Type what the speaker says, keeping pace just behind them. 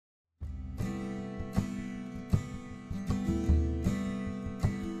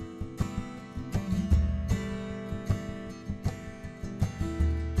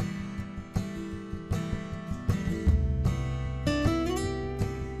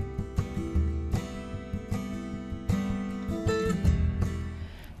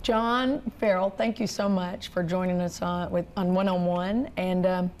John Farrell, thank you so much for joining us on One-on-One.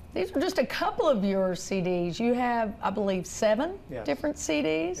 And these are just a couple of your CDs. You have, I believe, 7 different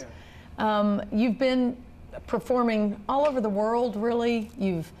CDs. Yeah. You've been performing all over the world, really.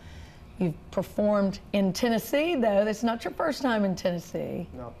 You've performed in Tennessee, though. That's not your first time in Tennessee.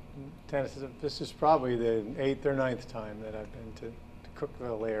 No, Tennessee. This is probably the 8th or 9th time that I've been to the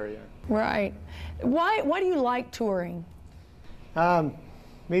Cookeville area. Right. Why do you like touring?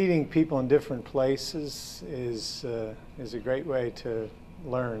 Meeting people in different places is a great way to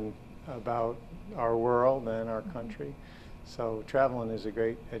learn about our world and our country. So traveling is a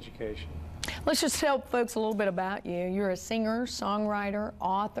great education. Let's just tell folks a little bit about you. You're a singer, songwriter,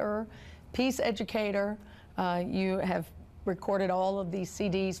 author, peace educator. You have recorded all of these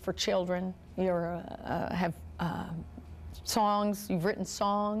CDs for children. You have songs, you've written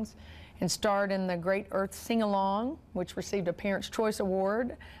songs and starred in the Great Earth Sing-Along, which received a Parents' Choice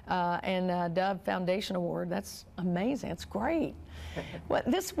Award and a Dove Foundation Award. That's amazing. That's great. Well,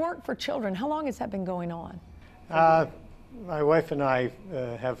 this work for children, how long has that been going on? My wife and I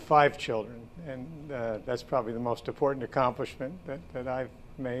have 5 children, and that's probably the most important accomplishment that I've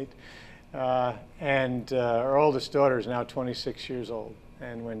made. And our oldest daughter is now 26 years old,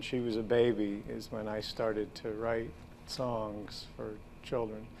 and when she was a baby is when I started to write songs for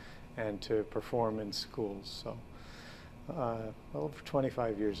children and to perform in schools. So, over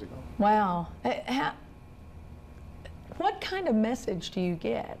 25 years ago. Wow. What kind of message do you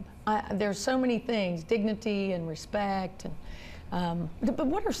get? There's so many things, dignity and respect, and but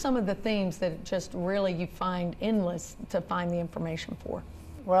what are some of the themes that just really you find endless to find the information for?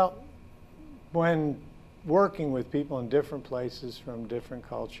 Well, when working with people in different places from different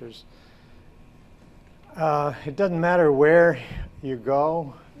cultures, it doesn't matter where you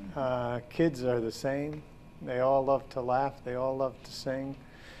go. Kids are the same. They all love to laugh. They all love to sing.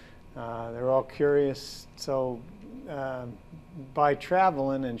 They're all curious. So by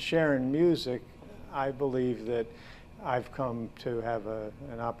traveling and sharing music, I believe that I've come to have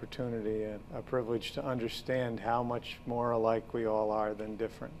an opportunity, a privilege to understand how much more alike we all are than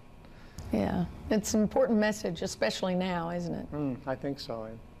different. Yeah, it's an important message, especially now, isn't it? I think so.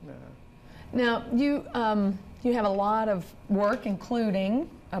 Now, you have a lot of work, including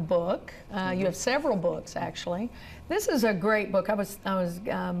a book. You have several books, actually. This is a great book. I was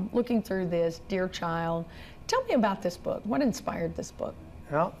looking through this, Dear Child. Tell me about this book. What inspired this book?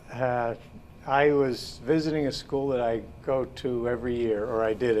 Well, I was visiting a school that I go to every year, or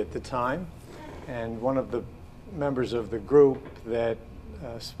I did at the time, and one of the members of the group that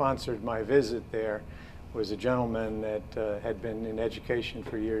sponsored my visit there was a gentleman that had been in education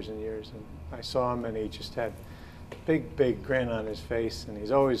for years and years, and I saw him and he just had a big grin on his face, and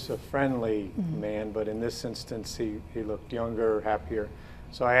he's always a friendly man, but in this instance he looked younger, happier.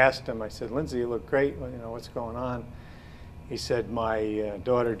 So I asked him, I said, "Lindsay, you look great, well, you know, what's going on?" He said, "My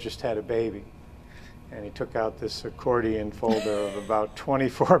daughter just had a baby." And he took out this accordion folder of about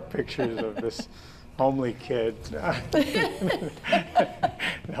 24 pictures of this homely kid.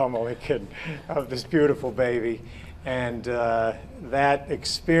 Homely kid of this beautiful baby. And that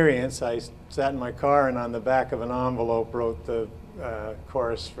experience, I sat in my car and on the back of an envelope wrote the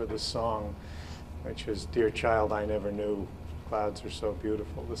chorus for the song, which was, "Dear child, I never knew clouds were so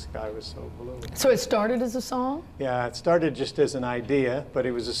beautiful, the sky was so blue." So it started as a song? Yeah, it started just as an idea, but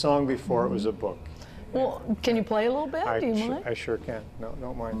it was a song before it was a book. Well, can you play a little bit? Do you mind? I sure can. No,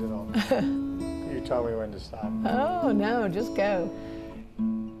 don't mind at all. You tell me when to stop. Oh, no, just go.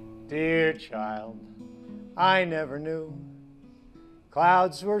 Dear child, I never knew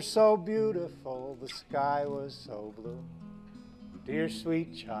clouds were so beautiful, the sky was so blue. Dear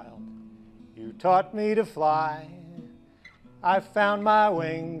sweet child, you taught me to fly. I found my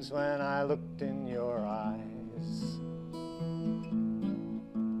wings when I looked in your eyes.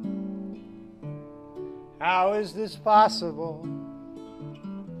 How is this possible?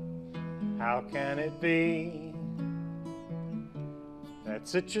 How can it be that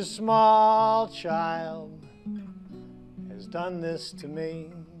such a small child has done this to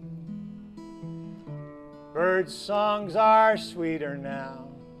me? Birds' songs are sweeter now,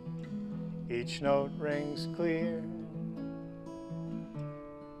 each note rings clear.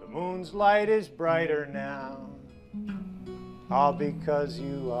 The moon's light is brighter now, all because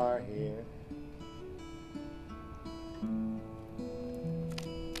you are here.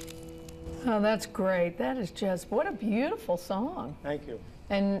 Oh, that's great. That is just, what a beautiful song. Thank you.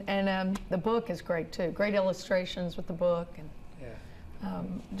 And the book is great too. Great illustrations with the book. And, yeah.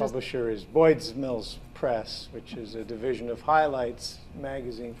 Publisher is Boyd's Mills Press, which is a division of Highlights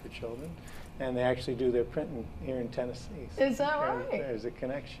magazine for children. and they actually do their printing here in Tennessee. So Is that right? There's a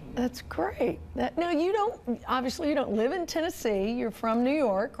connection. That's great. Now, you don't, obviously you don't live in Tennessee. You're from New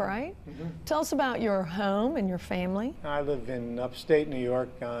York, right? Mm-hmm. Tell us about your home and your family. I live in upstate New York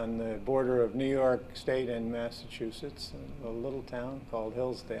on the border of New York State and Massachusetts, in a little town called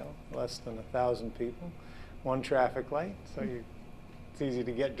Hillsdale, less than 1,000 people, one traffic light, so it's easy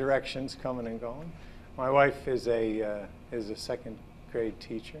to get directions coming and going. My wife is a second grade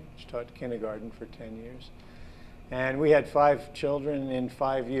teacher. She taught kindergarten for 10 years. And we had 5 children in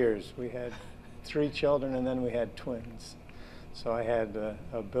 5 years. We had 3 children and then we had twins. So I had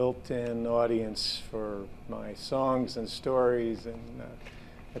a built-in audience for my songs and stories, and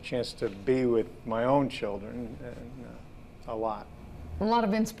a chance to be with my own children, and a lot. A lot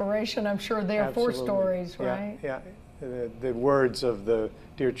of inspiration, I'm sure, there for stories, right? Yeah. The words of the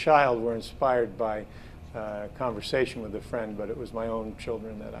dear child were inspired by conversation with a friend, but it was my own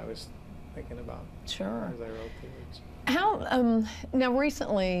children that I was thinking about. Sure. As I wrote the words. How now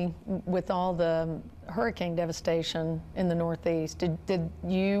recently, with all the hurricane devastation in the Northeast,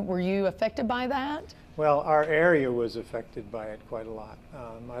 were you affected by that? Well, our area was affected by it quite a lot.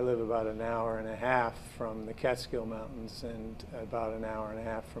 I live about an hour and a half from the Catskill Mountains and about an hour and a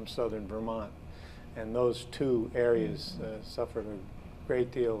half from southern Vermont, and those 2 areas suffered a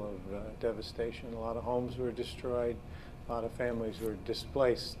great deal of devastation. A lot of homes were destroyed. A lot of families were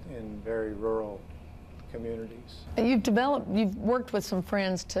displaced in very rural communities. You've worked with some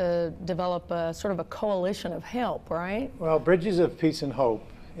friends to develop a sort of a coalition of help, right? Well, Bridges of Peace and Hope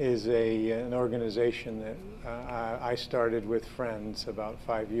is an organization that I started with friends about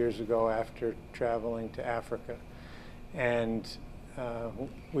 5 years ago after traveling to Africa. And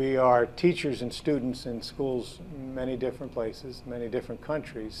we are teachers and students in schools in many different places, many different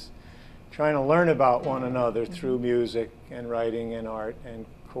countries, trying to learn about one another through music and writing and art and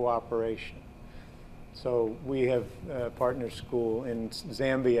cooperation. So we have a partner school in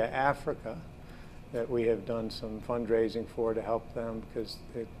Zambia, Africa, that we have done some fundraising for to help them, because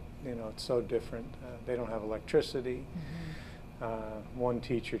it's so different. They don't have electricity. One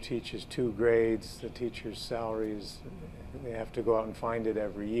teacher teaches 2 grades. The teacher's salary is, they have to go out and find it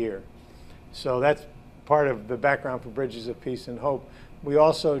every year. So that's part of the background for Bridges of Peace and Hope. We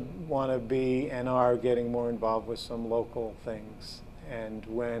also want to be and are getting more involved with some local things. And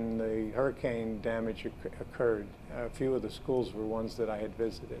when the hurricane damage occurred, a few of the schools were ones that I had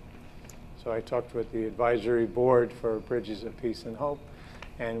visited. So I talked with the advisory board for Bridges of Peace and Hope,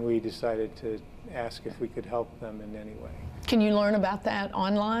 and we decided to ask if we could help them in any way. Can you learn about that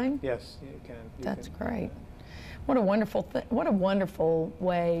online? Yes, you can. That's great. What a wonderful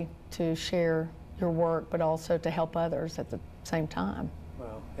way to share your work, but also to help others at the same time.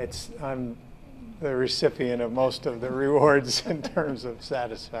 Well, I'm the recipient of most of the rewards in terms of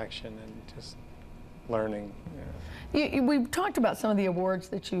satisfaction and just learning. We've talked about some of the awards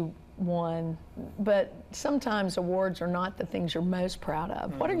that you won, but sometimes awards are not the things you're most proud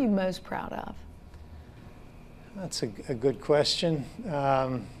of. What are you most proud of? That's a good question.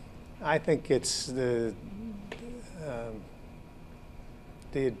 I think it's the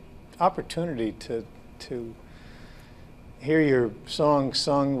opportunity to hear your song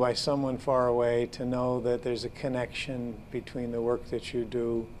sung by someone far away, to know that there's a connection between the work that you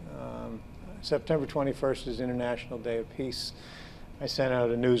do. September 21st is International Day of Peace. I sent out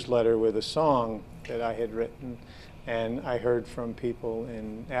a newsletter with a song that I had written, and I heard from people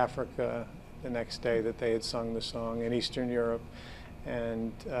in Africa the next day that they had sung the song, in Eastern Europe.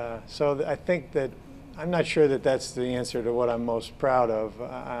 And so I think that, I'm not sure that that's the answer to what I'm most proud of.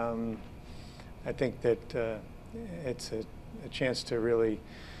 I think that it's a chance to really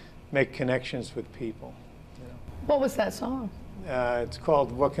make connections with people. What was that song? It's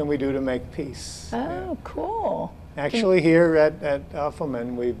called What Can We Do to Make Peace? Oh, cool. Actually, here at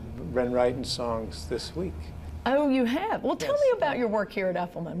Uffleman, we've been writing songs this week. Oh, you have? Well, tell Yes. me about your work here at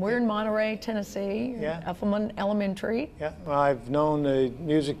Uffleman. We're in Monterey, Tennessee, Yeah. Uffleman Elementary. Yeah, well, I've known the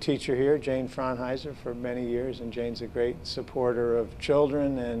music teacher here, Jane Fraunheiser, for many years, and Jane's a great supporter of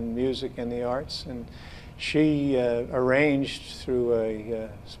children and music and the arts. And she arranged through a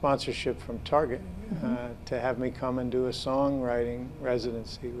sponsorship from Target to have me come and do a songwriting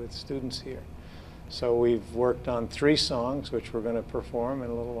residency with students here. So we've worked on 3 songs, which we're going to perform in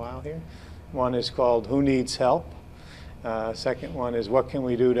a little while here. One is called Who Needs Help? Second one is What Can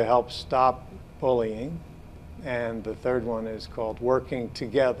We Do to Help Stop Bullying? And the third one is called Working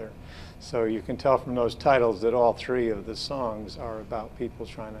Together. So you can tell from those titles that all 3 of the songs are about people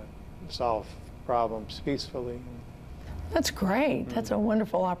trying to solve problems peacefully. That's great. That's a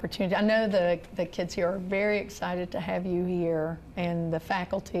wonderful opportunity. I know the kids here are very excited to have you here, and the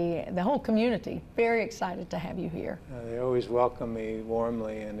faculty, the whole community, very excited to have you here. They always welcome me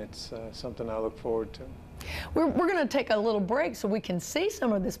warmly, and it's something I look forward to. We're going to take a little break so we can see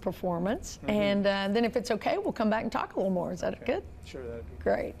some of this performance, and then if it's okay, we'll come back and talk a little more. Is that good? Sure, that'd be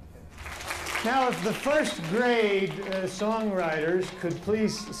great. Now, if the first grade songwriters could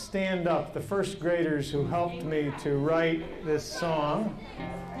please stand up, the first graders who helped me to write this song.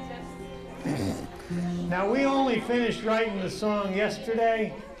 Now, we only finished writing the song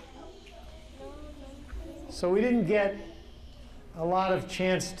yesterday, so we didn't get a lot of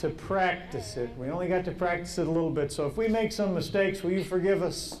chance to practice it. We only got to practice it a little bit, so if we make some mistakes, will you forgive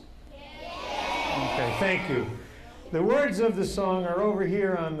us? Okay, thank you. The words of the song are over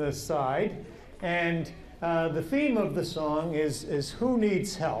here on this side. And the theme of the song is who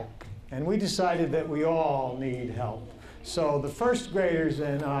needs help? And we decided that we all need help. So the first graders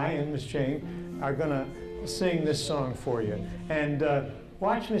and I and Miss Jane are going to sing this song for you. And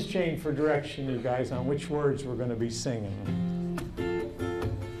watch Miss Jane for direction, you guys, on which words we're going to be singing.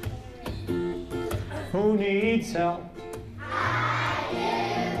 Who needs help?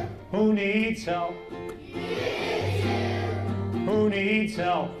 I do. Who needs help? You do. Who needs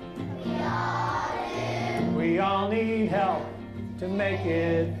help? We all need help to make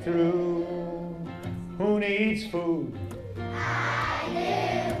it through. Who needs food? I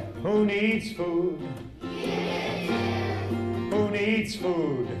do. Who needs food? You do. Who needs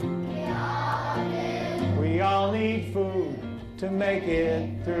food? We all do. We all need food to make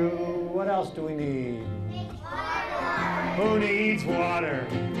it through. What else do we need? Water. Who needs water?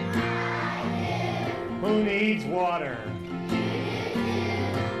 I do. Who needs water? You do.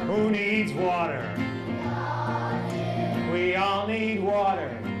 Who needs water? We all need water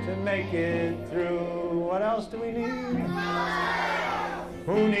to make it through. What else do we need?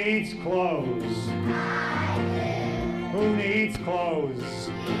 Who needs clothes? Who needs clothes?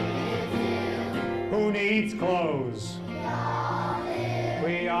 Who needs clothes?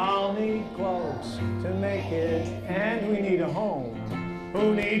 We all need clothes to make it, and we need a home.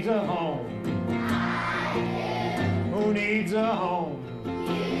 Who needs a home? Who needs a home?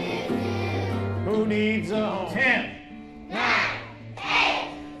 Who needs a home? 10. 9, 8,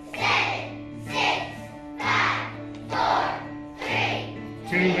 7, 6, 5, 4, 3.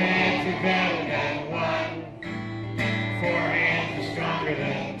 2 hands are better than 1. 4 hands are stronger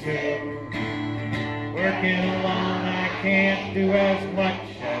than 2. Working alone, I can't do as much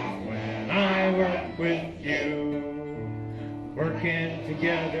as when I work with you. Working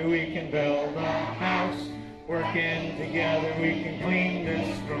together, we can build a house. Working together, we can clean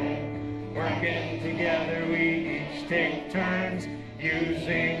this room. Working together, we each take turns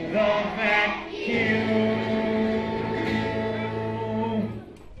using the vacuum.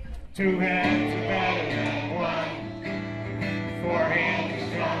 2 hands are better than 1. 4 hands are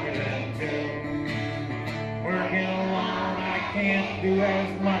stronger than 2. Working alone, I can't do as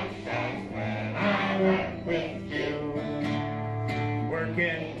much as when I work with you.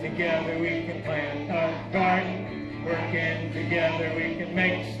 Working together, we can plant a garden. Working together, we can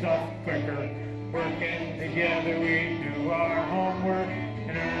make stuff quicker. Working together, we do our homework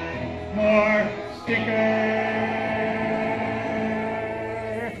and earn more stickers.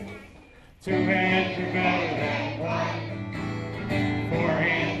 2 hands are better than 1. 4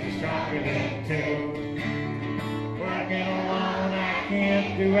 hands are stronger than 2. Working alone, I can't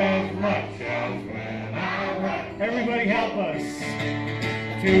do as much as when I work. Everybody help us.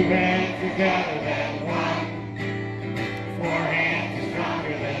 2 hands are better than 1. 4 hands are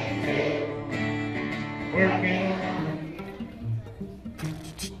stronger than 2. Working along.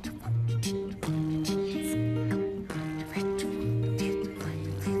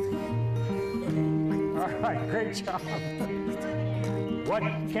 All right, great job. What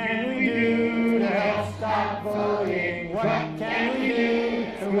can we do to help stop bullying? What can we do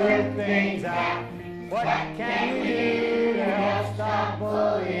to work things out? What can we do to help stop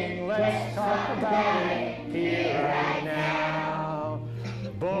bullying? Let's talk about it here right now.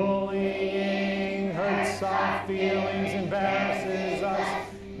 Bullying hurts our feelings, embarrasses us,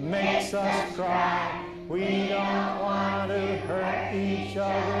 makes us cry. We don't want to hurt each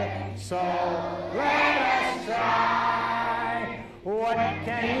other, so let us try. What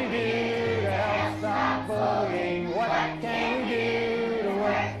can we do to help stop bullying? What can we do to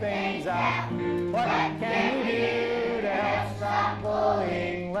work things out? What can we do to help stop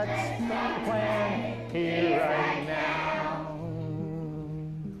bullying? Let's start the plan here right now.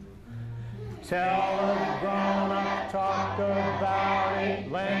 Tell a grown-up, talk about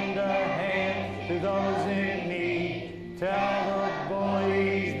it, lend a hand to those in need. Tell the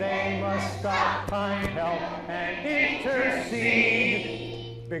bullies they must stop, find help, and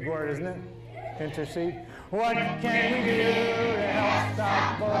intercede. Big word, isn't it? Intercede. What can we do to help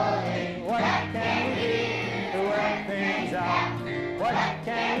stop bullying? What can we do to work things out? What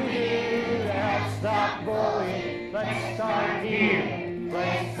can we do to help stop bullying? Let's start here.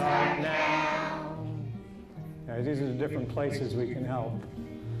 Let's start now. These are the different places we can help.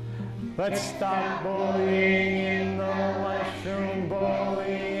 Let's stop bullying in the lunchroom,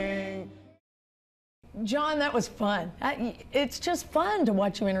 bullying. John, that was fun. It's just fun to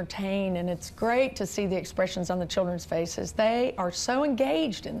watch you entertain, and it's great to see the expressions on the children's faces. They are so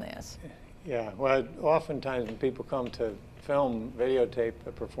engaged in this. Yeah, well, oftentimes when people come to film, videotape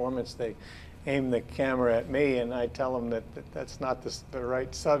a performance, they aim the camera at me, and I tell them that that's not the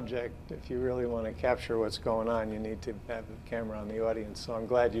right subject. If you really want to capture what's going on, you need to have the camera on the audience, so I'm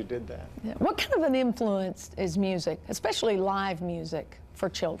glad you did that. Yeah. What kind of an influence is music, especially live music, for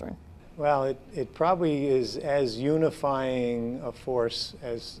children? Well, it probably is as unifying a force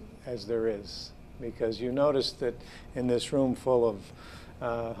as there is, because you notice that in this room full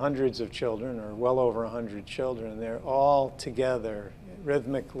of hundreds of children, or well over 100 children, they're all together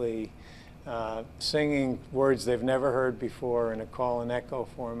rhythmically singing words they've never heard before in a call and echo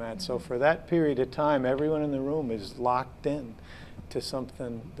format. So for that period of time, everyone in the room is locked in to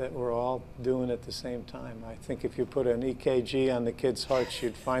something that we're all doing at the same time. I think if you put an EKG on the kids' hearts,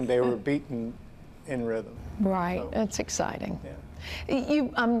 you'd find they were beating in rhythm. Right, So, that's exciting. yeah.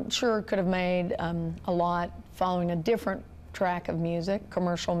 You, I'm sure, could have made a lot following a different track of music,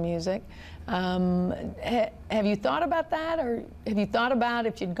 commercial music. Have you thought about that, or have you thought about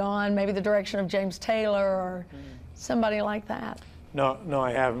if you'd gone maybe the direction of James Taylor or somebody like that? No,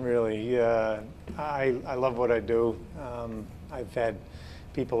 I haven't really. I love what I do. I've had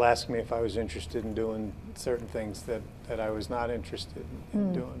people ask me if I was interested in doing certain things that I was not interested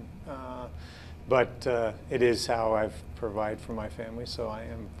in doing. But it is how I provide for my family, so I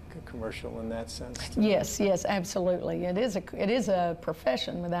am commercial in that sense. Yes, yes, absolutely. It is a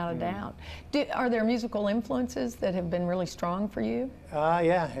profession without a doubt. Are there musical influences that have been really strong for you?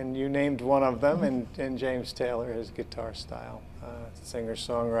 Yeah, and you named one of them, and James Taylor, his guitar style.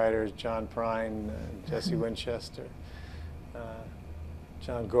 Singer-songwriters, John Prine, Jesse Winchester,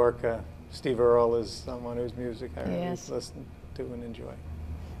 John Gorka, Steve Earle is someone whose music I really listen to and enjoy.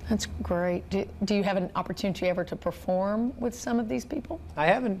 That's great. Do you have an opportunity ever to perform with some of these people? I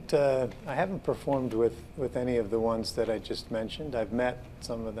haven't performed with any of the ones that I just mentioned. I've met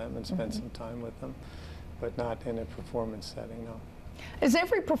some of them and spent some time with them, but not in a performance setting, no. Is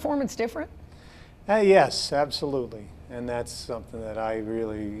every performance different? Yes, absolutely, and that's something that I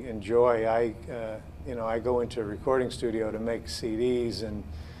really enjoy. I go into a recording studio to make CDs, and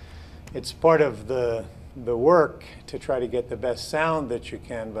it's part of the work to try to get the best sound that you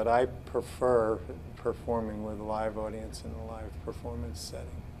can, but I prefer performing with a live audience in a live performance setting.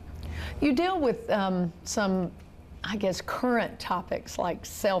 You deal with some, I guess, current topics like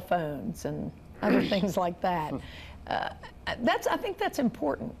cell phones and other things like that. I think that's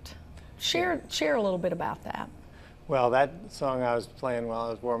important. Share a little bit about that. Well, that song I was playing while I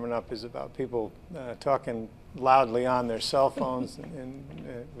was warming up is about people talking loudly on their cell phones and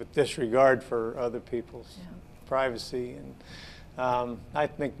with disregard for other people's privacy. And I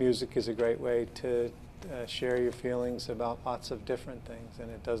think music is a great way to share your feelings about lots of different things,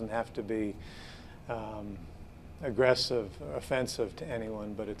 and it doesn't have to be aggressive or offensive to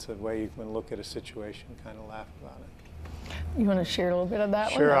anyone, but it's a way you can look at a situation, kind of laugh about it. You want to share a little bit of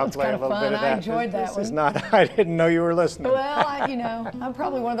that one? Sure, I'll play a little bit of that. I enjoyed that one. This is not, I didn't know you were listening. Well, I'm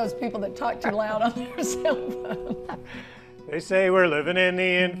probably one of those people that talk too loud on their cell phone. They say we're living in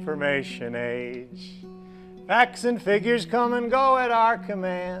the information age. Facts and figures come and go at our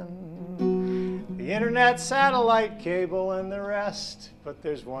command. The internet, satellite cable, and the rest. But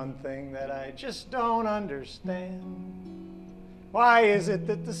there's one thing that I just don't understand. Why is it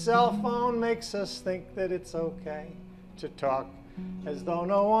that the cell phone makes us think that it's okay to talk as though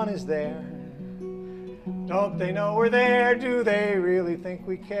no one is there? Don't they know we're there? Do they really think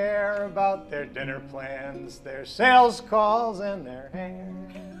we care about their dinner plans, their sales calls, and their hair?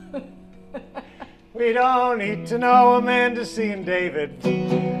 We don't need to know Amanda seeing David.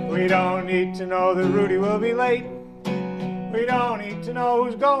 We don't need to know that Rudy will be late. We don't need to know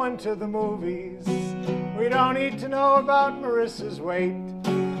who's going to the movies. We don't need to know about Marissa's weight.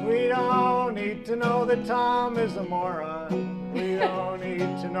 We don't need to know that Tom is a moron. We don't need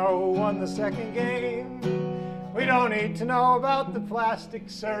to know who won the second game. We don't need to know about the plastic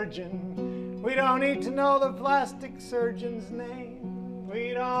surgeon. We don't need to know the plastic surgeon's name.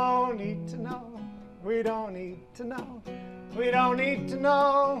 We don't need to know We don't need to know. We don't need to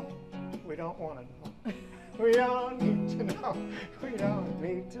know. We don't want to know. We don't need to know. We don't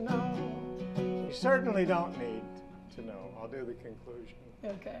need to know. We certainly don't need to know. I'll do the conclusion.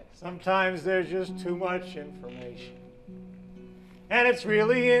 Okay. Sometimes there's just too much information. And it's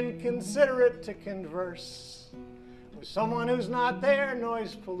really inconsiderate to converse with someone who's not there.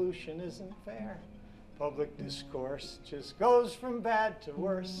 Noise pollution isn't fair. Public discourse just goes from bad to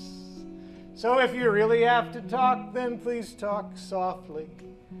worse. So if you really have to talk, then please talk softly.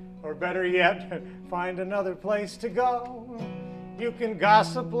 Or better yet, find another place to go. You can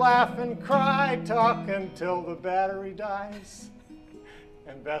gossip, laugh, and cry, talk until the battery dies.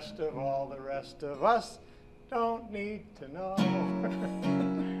 And best of all, the rest of us don't need to know.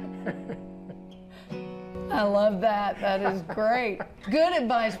 I love that. That is great. Good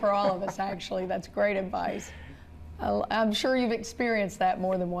advice for all of us, actually. That's great advice. I'm sure you've experienced that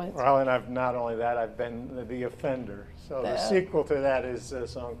more than once. Well, and I've not only that, I've been the offender. So the sequel to that is a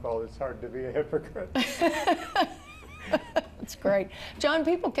song called It's Hard to Be a Hypocrite. That's great. John,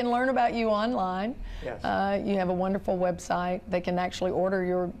 people can learn about you online. Yes. You have a wonderful website. They can actually order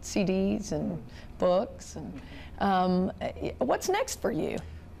your CDs and books. And what's next for you?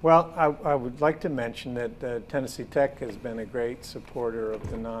 Well, I would like to mention that Tennessee Tech has been a great supporter of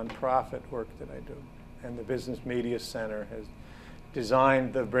the nonprofit work that I do. And the Business Media Center has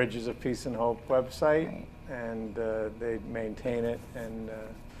designed the Bridges of Peace and Hope website, right. And they maintain it. And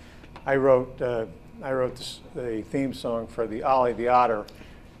I wrote the theme song for the Ollie the Otter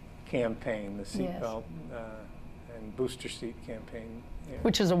campaign, the seatbelt and booster seat campaign. Yeah.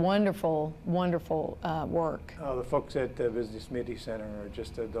 Which is a wonderful, wonderful work. Oh, the folks at the Business Media Center are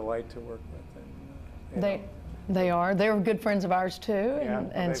just a delight to work with. And, They are. They're good friends of ours too,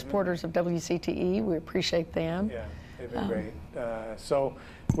 and supporters of WCTE. We appreciate them. Yeah, they've been great. So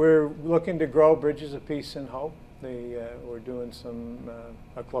we're looking to grow Bridges of Peace and Hope. We're doing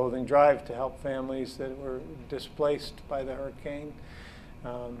a clothing drive to help families that were displaced by the hurricane.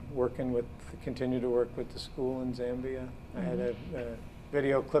 Continue to work with the school in Zambia. I had a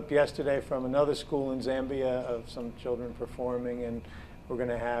video clip yesterday from another school in Zambia of some children performing, and we're going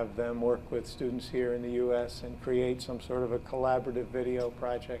to have them work with students here in the U.S. and create some sort of a collaborative video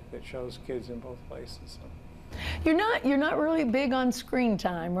project that shows kids in both places. So. You're not really big on screen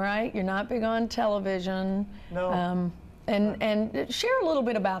time, right? You're not big on television. No. And share a little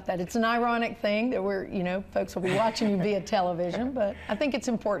bit about that. It's an ironic thing that folks will be watching you via television, but I think it's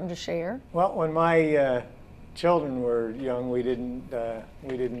important to share. Well, when my children were young, we didn't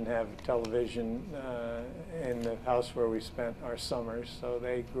have television in the house where we spent our summers. So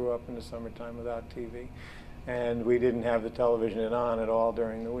they grew up in the summertime without TV, and we didn't have the television on at all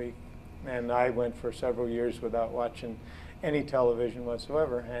during the week. And I went for several years without watching any television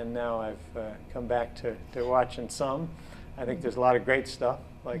whatsoever, and now I've come back to watching some. I think there's a lot of great stuff,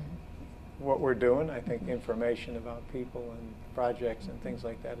 like what we're doing. I think information about people and projects and things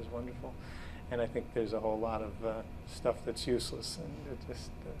like that is wonderful. And I think there's a whole lot of stuff that's useless, and it just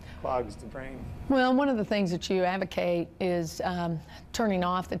clogs the brain. Well, one of the things that you advocate is turning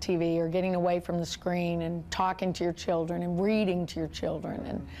off the TV or getting away from the screen and talking to your children and reading to your children.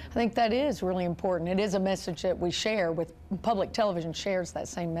 And I think that is really important. It is a message that we share with public television, shares that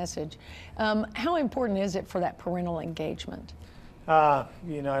same message. How important is it for that parental engagement? I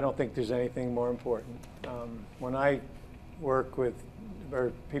don't think there's anything more important. When I work with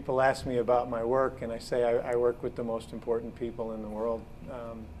or people ask me about my work, and I say I work with the most important people in the world,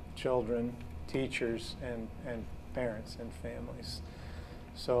 children, teachers, and parents and families.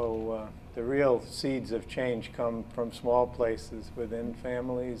 So the real seeds of change come from small places within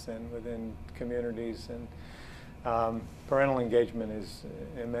families and within communities, and parental engagement is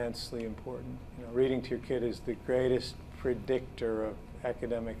immensely important. Reading to your kid is the greatest predictor of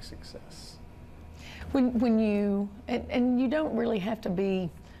academic success. When you, and you don't really have to be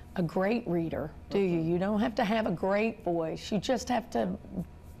a great reader, do you? You don't have to have a great voice. You just have to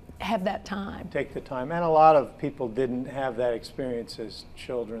have that time. Take the time. And a lot of people didn't have that experience as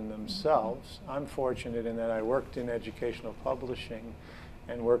children themselves. I'm fortunate in that I worked in educational publishing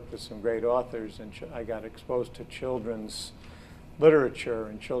and worked with some great authors, and I got exposed to children's literature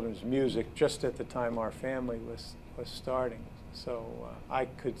and children's music just at the time our family was starting. So I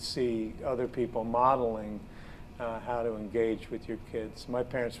could see other people modeling how to engage with your kids. My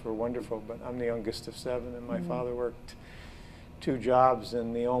parents were wonderful, but I'm the youngest of 7, and my father worked 2 jobs,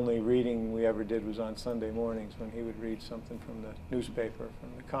 and the only reading we ever did was on Sunday mornings when he would read something from the newspaper, from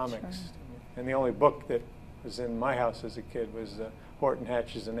the comics. Sure. And the only book that was in my house as a kid was Horton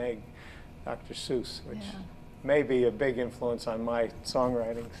Hatches an Egg, Dr. Seuss, which may be a big influence on my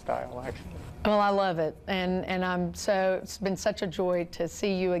songwriting style, actually. Well, I love it, and it's been such a joy to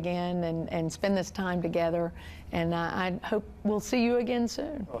see you again and spend this time together, and I hope we'll see you again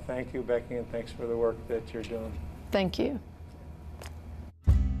soon. Well, thank you, Becky, and thanks for the work that you're doing. Thank you.